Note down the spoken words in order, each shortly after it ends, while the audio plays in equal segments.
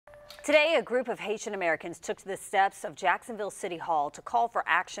Today, a group of Haitian Americans took to the steps of Jacksonville City Hall to call for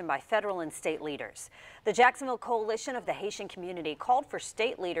action by federal and state leaders. The Jacksonville Coalition of the Haitian Community called for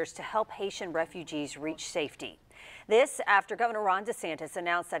state leaders to help Haitian refugees reach safety. This after Governor Ron DeSantis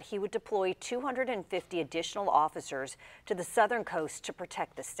announced that he would deploy 250 additional officers to the southern coast to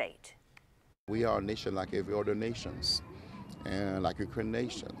protect the state. We are a nation like every other nations, and like Ukrainian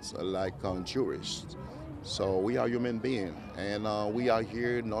nations, like Jewish. So we are human beings, and we are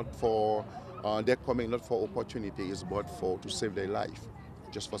here not for, they're coming not for opportunities, but to save their life,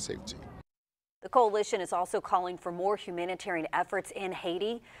 just for safety. The coalition is also calling for more humanitarian efforts in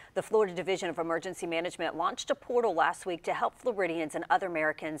Haiti. The Florida Division of Emergency Management launched a portal last week to help Floridians and other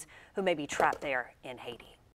Americans who may be trapped there in Haiti.